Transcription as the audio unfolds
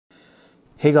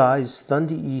Hey guys,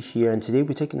 Thunder E here, and today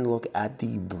we're taking a look at the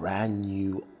brand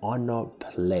new Honor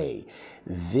Play.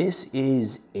 This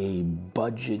is a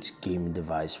budget gaming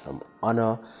device from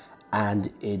Honor, and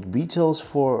it retails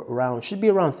for should be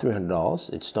around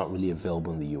 $300. It's not really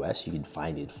available in the US. You can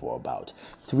find it for about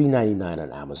 $3.99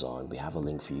 on Amazon. We have a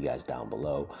link for you guys down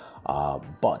below.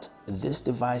 But this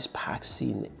device packs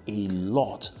in a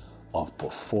lot of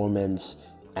performance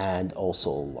and also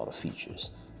a lot of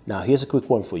features. Now, here's a quick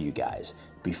one for you guys.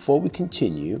 Before we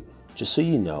continue, just so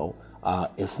you know,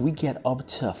 if we get up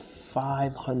to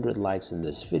 500 likes in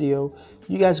this video,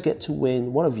 you guys get to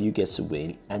win, one of you gets to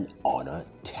win an Honor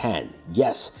 10.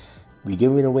 Yes, we're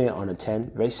giving away an Honor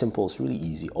 10. Very simple, it's really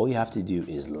easy. All you have to do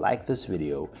is like this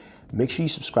video, make sure you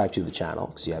subscribe to the channel,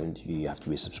 because you have to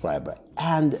be a subscriber,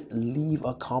 and leave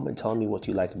a comment telling me what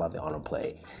you like about the Honor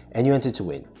Play, and you enter to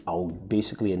win. I'll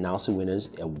basically announce the winners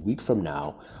a week from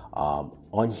now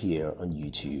on here on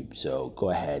YouTube. So go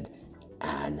ahead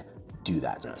and do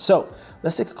that. So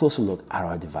let's take a closer look at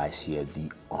our device here,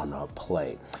 the Honor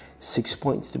Play.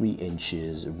 6.3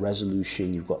 inches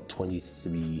resolution. You've got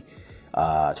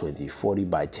 2340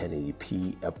 by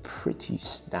 1080p, a pretty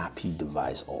snappy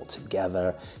device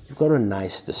altogether. You've got a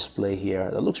nice display here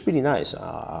that looks pretty nice.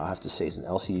 I have to say it's an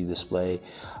LCD display.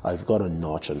 You've got a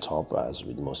notch on top, as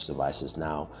with most devices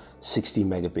now. 60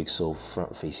 megapixel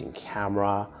front-facing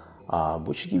camera,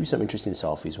 which should give you some interesting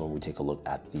selfies when we take a look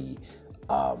at the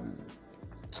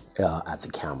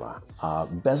camera.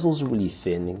 Bezels are really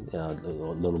thin, a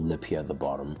little lip here at the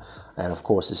bottom, and of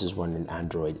course this is running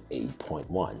Android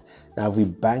 8.1. Now if we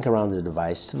bank around the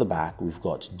device to the back, we've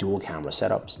got dual camera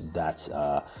setups. That's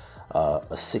a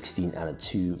 16 and a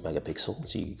 2 megapixel,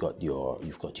 so you've got your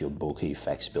bokeh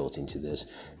effects built into this.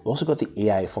 We've also got the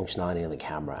AI functionality on the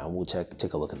camera, and we'll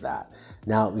take a look at that.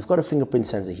 Now we've got a fingerprint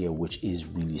sensor here, which is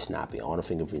really snappy. Honor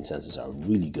fingerprint sensors are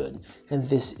really good, and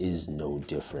this is no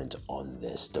different on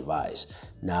this device.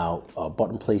 Now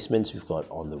button placements, we've got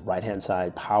on the right hand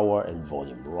side power and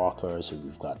volume rocker, so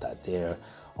we've got that there.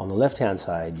 On the left hand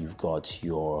side, you've got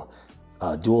your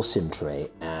dual SIM tray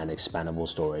and expandable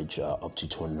storage up to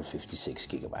 256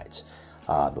 gigabytes.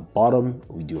 The bottom,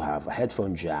 we do have a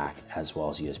headphone jack as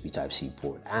well as USB Type-C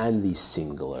port and the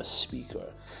singular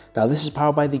speaker. Now this is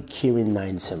powered by the Kirin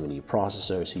 970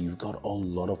 processor, so you've got a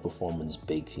lot of performance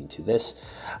baked into this,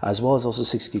 as well as also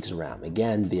 6 gigs of RAM.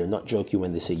 Again, they are not joking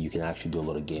when they say you can actually do a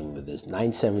lot of gaming with this.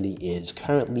 970 is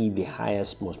currently the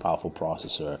highest, most powerful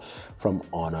processor from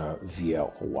Honor via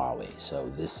Huawei. So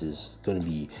this is going to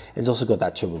be, and it's also got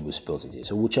that turbo boost built into it.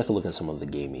 So we'll check a look at some of the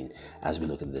gaming as we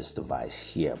look at this device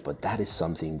here, but that is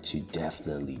something to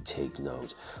definitely take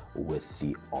note with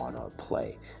the Honor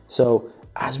Play. So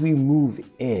as we move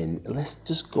in, let's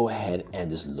just go ahead and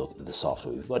just look at the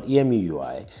software. We've got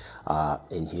EMUI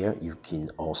in here. You can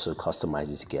also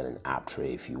customize it to get an app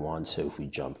tray if you want. So if we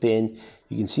jump in,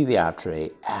 you can see the app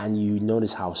tray, and you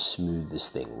notice how smooth this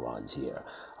thing runs here.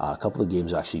 A couple of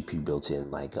games are actually pre-built in,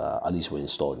 like at least were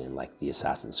installed in, like the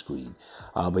Assassin's Creed.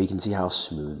 But you can see how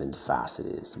smooth and fast it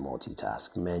is. The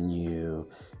multitask menu.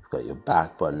 You've got your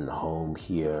back button, home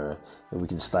here, and we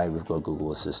can slide. We've got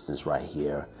Google Assistance right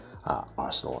here.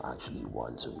 Arsenal actually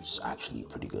won, so which is actually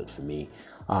pretty good for me.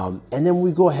 And then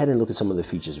we go ahead and look at some of the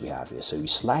features we have here. So you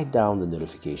slide down the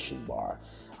notification bar.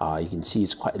 You can see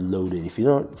it's quite loaded. If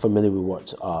you're not familiar with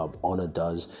what Honor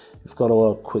does, you've got a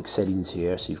lot of quick settings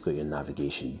here. So you've got your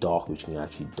navigation dock, which can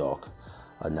actually dock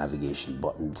a navigation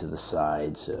button to the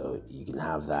side. So you can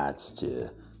have that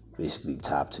to basically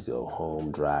tap to go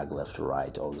home, drag left to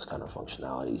right, all this kind of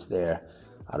functionalities there.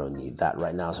 I don't need that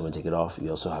right now, so I'm gonna take it off. You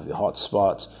also have your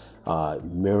hotspot,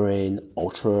 mirroring,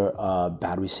 ultra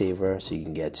battery saver, so you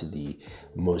can get to the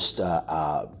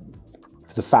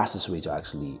fastest way to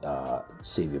actually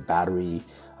save your battery.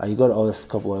 You got a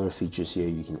couple other features here.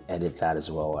 You can edit that as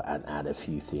well and add a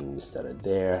few things that are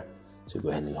there. So go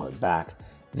ahead and hold it back.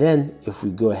 Then if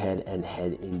we go ahead and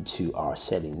head into our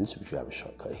settings, which we have a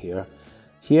shortcut here,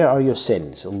 here are your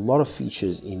settings. A lot of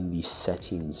features in the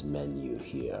settings menu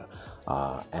here.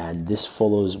 And this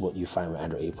follows what you find with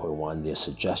Android 8.1. There's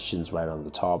suggestions right on the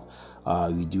top.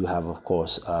 We do have, of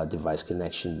course, device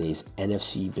connection. There's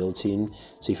NFC built in.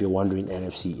 So if you're wondering,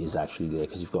 NFC is actually there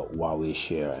because you've got Huawei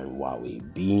Share and Huawei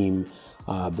Beam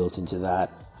built into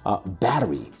that.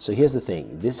 Battery. So here's the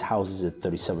thing. This houses a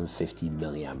 3750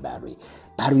 milliamp battery.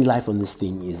 battery life on this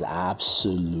thing is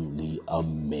absolutely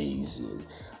amazing.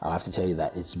 I have to tell you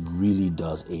that it really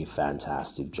does a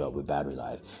fantastic job with battery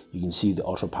life. You can see the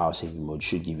ultra power saving mode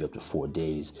should give you up to 4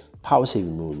 days. Power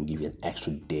saving mode will give you an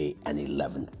extra day and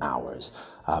 11 hours.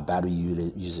 Battery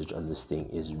usage on this thing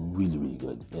is really, really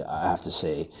good. I have to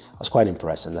say, I was quite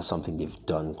impressed, and that's something they've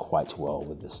done quite well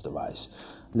with this device.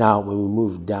 Now, when we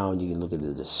move down, you can look at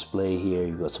the display here.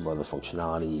 You've got some other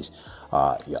functionalities,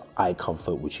 your eye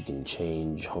comfort, which you can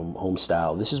change, home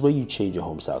style. This is where you change your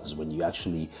home style, because when you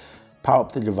actually power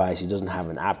up the device, it doesn't have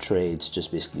an app tray. It's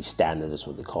just basically standard, is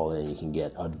what they call it, and you can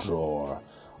get a drawer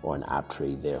or an app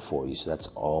tray there for you. So that's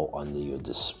all under your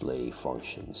display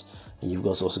functions. And you've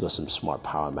also got some smart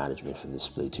power management for the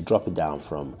display to drop it down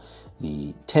from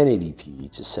the 1080p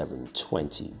to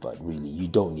 720, but really you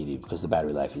don't need it because the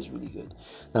battery life is really good.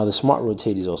 Now the smart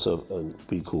rotate is also a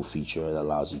pretty cool feature that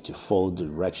allows you to follow the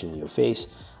direction of your face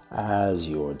as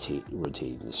you're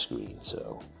rotating the screen.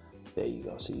 So there you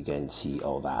go. So you can see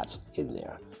all that in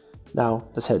there. Now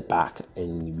let's head back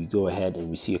and we go ahead and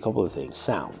we see a couple of things.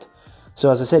 Sound. So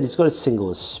as I said, it's got a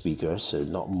single speaker, so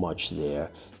not much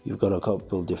there. You've got a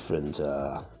couple different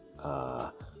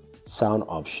sound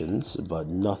options, but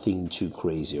nothing too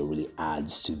crazy or really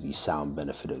adds to the sound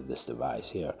benefit of this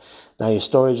device here. Now your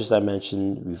storage, as I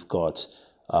mentioned, we've got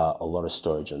a lot of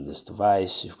storage on this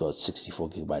device. You've got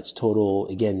 64 gigabytes total.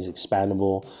 Again, it's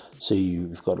expandable, so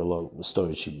you've got a lot of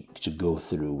storage to go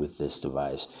through with this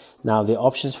device. Now the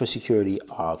options for security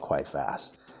are quite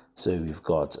fast. So we've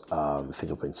got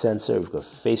fingerprint sensor, we've got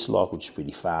face lock, which is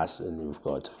pretty fast, and then we've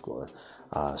got, of course,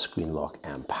 screen lock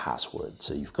and password.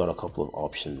 So you've got a couple of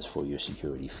options for your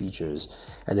security features,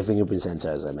 and the fingerprint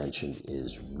sensor, as I mentioned,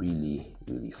 is really,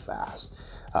 really fast.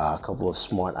 A couple of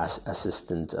smart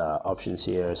assistant options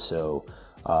here. So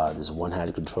there's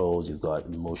one-handed controls, you've got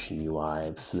motion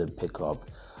UI, flip pickup,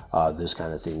 those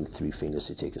kind of things, 3 fingers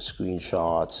to take a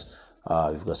screenshot.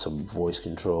 We've got some voice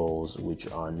controls, which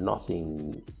are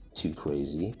nothing too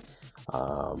crazy.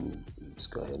 Let's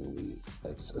go ahead and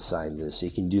assign this. So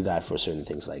you can do that for certain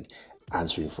things like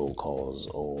answering phone calls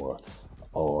or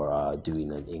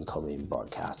doing an incoming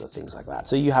broadcast or things like that.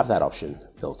 So you have that option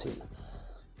built in.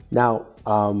 Now,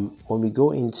 when we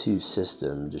go into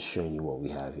system, just showing you what we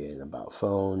have here in About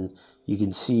Phone, you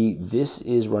can see this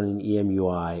is running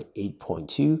EMUI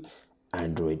 8.2,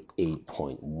 Android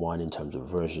 8.1 in terms of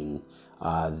version.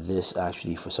 This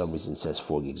actually, for some reason, says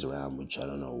 4 gigs of RAM, which I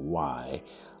don't know why,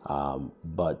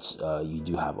 but you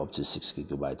do have up to 6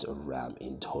 gigabytes of RAM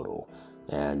in total,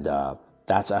 and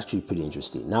that's actually pretty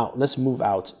interesting. Now, let's move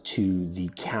out to the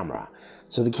camera.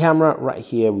 So the camera right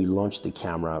here, we launched the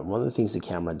camera. One of the things the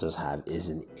camera does have is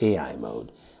an AI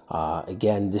mode.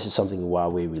 Again, this is something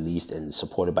Huawei released and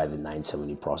supported by the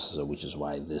 970 processor, which is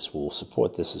why this will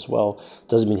support this as well.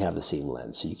 Doesn't mean you have the same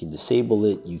lens. So you can disable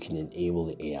it, you can enable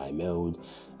the AI mode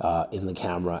in the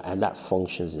camera, and that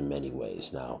functions in many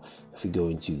ways. Now, if we go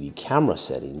into the camera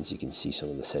settings, you can see some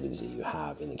of the settings that you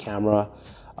have in the camera.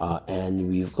 And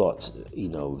we've got,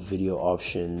 video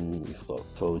option, we've got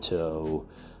photo,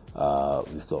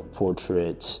 we've got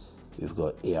portrait, we've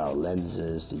got AR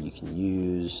lenses that you can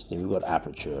use, then we've got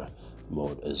aperture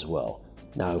mode as well.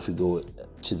 Now if we go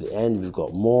to the end, we've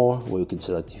got more, where we can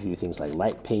select a few things like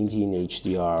light painting,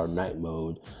 HDR, night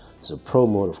mode. There's a pro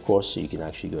mode, of course, so you can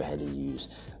actually go ahead and use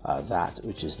that,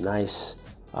 which is nice.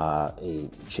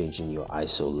 Changing your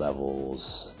ISO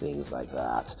levels, things like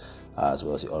that, as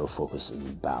well as the autofocus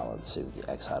and balance, so we can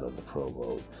X out of the pro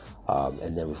mode.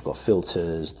 And then we've got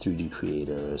filters, 3D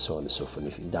creator, so on and so forth.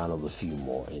 If you can download a few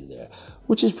more in there,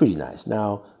 which is pretty nice.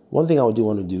 Now, one thing I do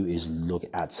want to do is look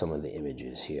at some of the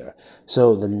images here.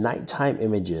 So the nighttime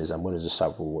images, I'm going to just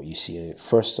start with what you see.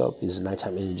 First up is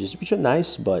nighttime images, which are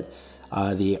nice, but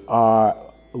they are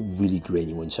really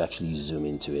grainy when you actually zoom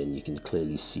into it, and you can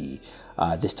clearly see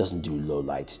this doesn't do low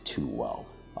light too well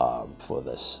for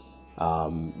this.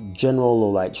 General low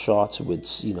light shots with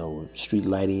street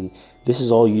lighting. This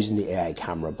is all using the AI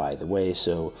camera, by the way,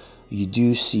 so you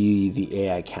do see the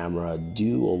AI camera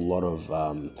do a lot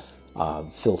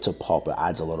of filter pop. It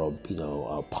adds a lot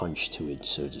of punch to it,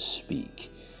 so to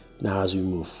speak. Now as we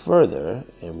move further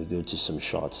and we go to some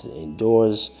shots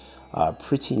indoors,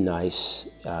 pretty nice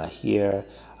here.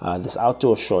 This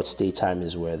outdoor shots, daytime,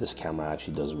 is where this camera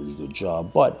actually does a really good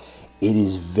job, but it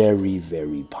is very,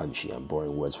 very punchy. I'm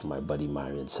borrowing words from my buddy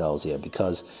Marion Sells here,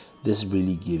 because this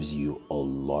really gives you a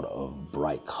lot of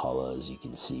bright colors. You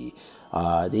can see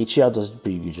the HDR does a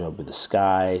pretty good job with the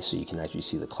sky, so you can actually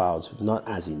see the clouds, but not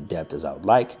as in depth as I would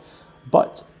like.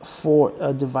 But for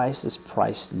a device that's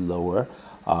priced lower,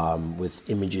 with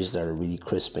images that are really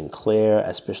crisp and clear,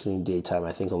 especially in daytime.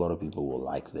 I think a lot of people will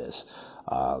like this.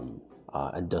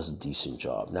 And does a decent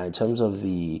job. Now, in terms of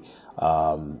the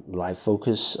live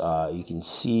focus, you can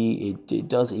see it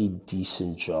does a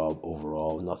decent job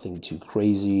overall. Nothing too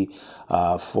crazy.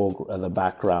 For the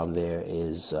background there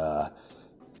is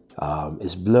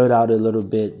blurred out a little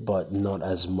bit, but not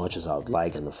as much as I would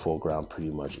like, and the foreground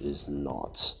pretty much is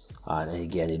not. And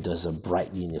again, it does a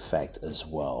brightening effect as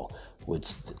well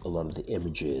with a lot of the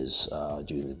images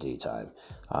during the daytime.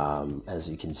 As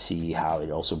you can see how it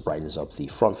also brightens up the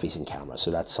front-facing camera. So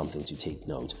that's something to take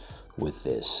note with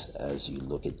this as you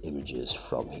look at images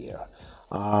from here.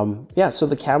 Yeah, so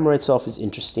the camera itself is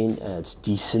interesting. It's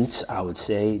decent, I would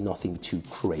say. Nothing too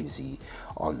crazy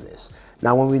on this.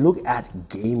 Now, when we look at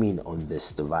gaming on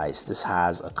this device, this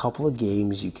has a couple of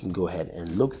games you can go ahead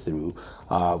and look through.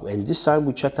 And this time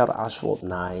we checked out Asphalt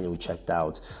 9, we checked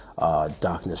out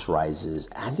Darkness Rises,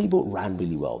 and they both ran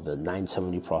really well. The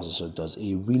 970 processor does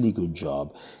a really good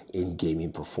job in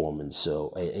gaming performance.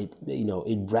 So it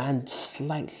ran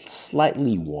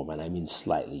slightly warm, and I mean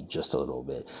slightly, just a little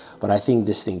bit. But I think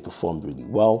this thing performed really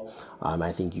well.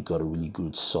 I think you got a really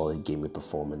good, solid gaming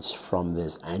performance from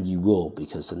this, and you will,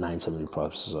 because the 970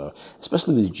 processor,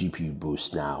 especially with the GPU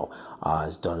boost now,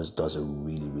 does a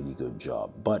really good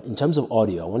job. But in terms of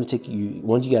audio, I want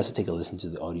you guys to take a listen to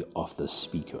the audio of the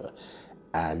speaker,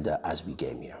 and as we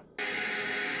game here.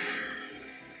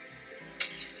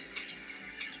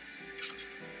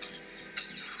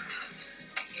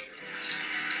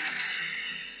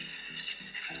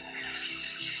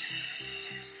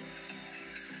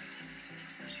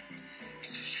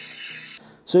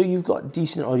 So you've got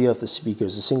decent audio of the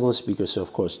speakers, a single speaker, so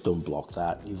of course don't block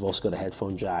that. You've also got a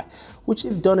headphone jack, which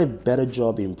they've done a better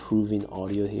job improving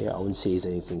audio here. I wouldn't say it's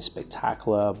anything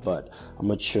spectacular, but I'm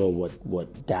not sure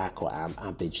what DAC or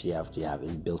ampage they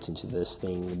have built into this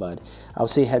thing, but I would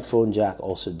say headphone jack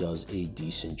also does a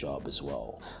decent job as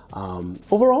well.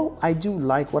 Overall, I do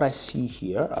like what I see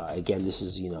here. Again, this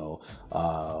is,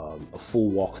 a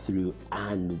full walkthrough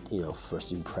and,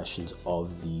 first impressions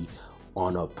of the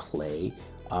Honor Play.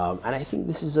 And I think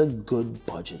this is a good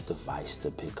budget device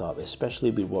to pick up,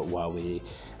 especially with what Huawei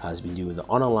has been doing with the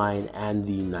Honor line and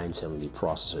the 970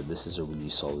 processor. This is a really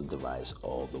solid device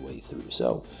all the way through.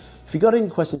 So if you got any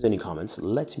questions, any comments,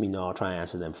 let me know. I'll try and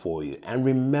answer them for you. And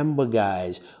remember,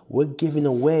 guys, we're giving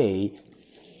away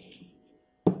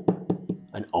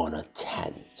an Honor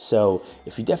 10. So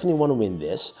if you definitely want to win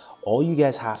this, all you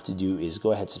guys have to do is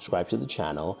go ahead, subscribe to the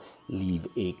channel, leave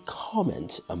a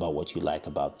comment about what you like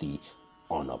about the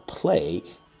Honor Play,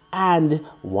 and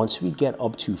once we get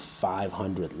up to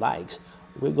 500 likes,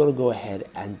 we're going to go ahead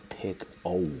and pick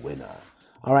a winner.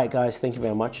 All right, guys, thank you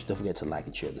very much. Don't forget to like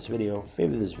and share this video,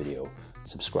 favorite this video,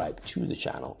 subscribe to the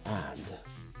channel, and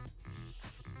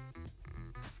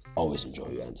always enjoy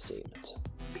your entertainment.